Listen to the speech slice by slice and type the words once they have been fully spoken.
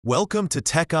Welcome to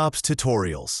TechOps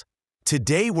Tutorials.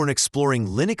 Today we're exploring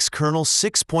Linux Kernel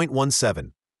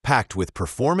 6.17, packed with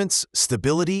performance,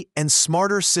 stability, and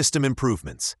smarter system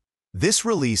improvements. This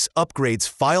release upgrades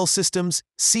file systems,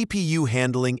 CPU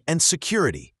handling, and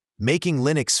security, making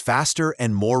Linux faster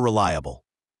and more reliable.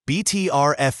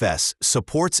 Btrfs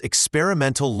supports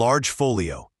experimental large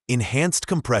folio, enhanced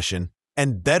compression,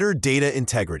 and better data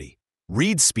integrity.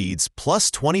 Read speeds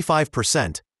plus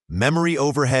 25%, memory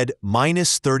overhead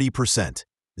minus 30%.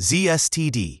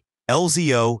 ZSTD,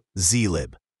 LZO,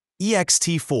 zlib.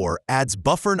 ext4 adds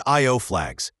buffer and I/O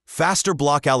flags, faster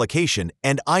block allocation,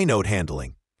 and inode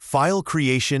handling. File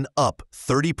creation up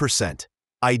 30%.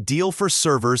 Ideal for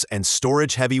servers and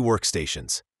storage-heavy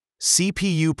workstations.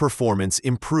 CPU performance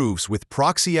improves with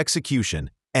proxy execution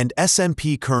and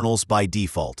SMP kernels by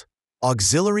default.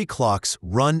 Auxiliary clocks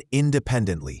run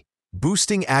independently,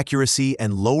 boosting accuracy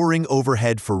and lowering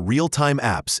overhead for real-time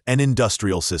apps and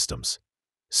industrial systems.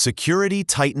 Security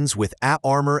tightens with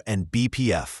AppArmor and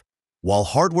BPF, while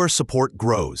hardware support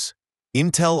grows.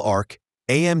 Intel Arc,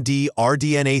 AMD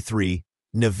RDNA 3,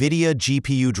 NVIDIA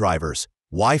GPU drivers,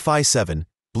 Wi-Fi 7,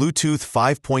 Bluetooth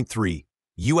 5.3,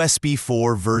 USB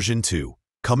 4 version 2.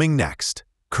 Coming next,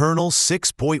 Kernel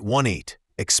 6.18,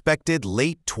 expected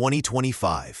late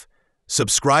 2025.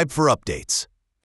 Subscribe for updates.